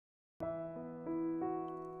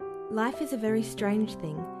Life is a very strange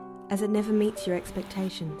thing, as it never meets your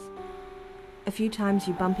expectations. A few times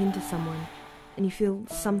you bump into someone, and you feel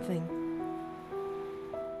something.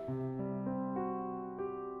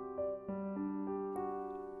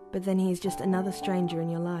 But then he is just another stranger in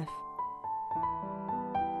your life.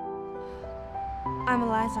 I'm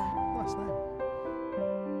ELIZA. Nice name.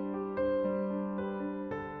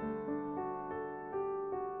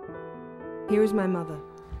 Here is my mother.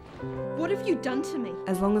 What have you done to me?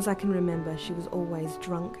 As long as I can remember, she was always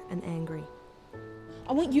drunk and angry.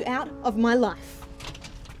 I want you out of my life.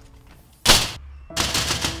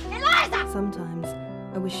 ELIZA! Sometimes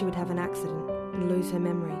I wish she would have an accident and lose her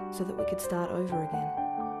memory so that we could start over again.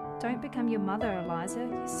 Don't become your mother, ELIZA.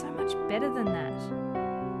 You're so much better than that.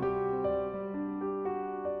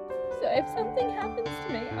 So if something happens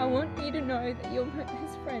to me, I want you to know that you're my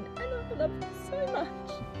best friend and I love you so much.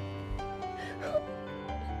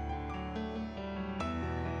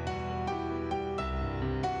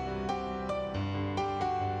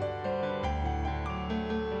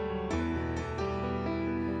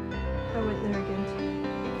 I went there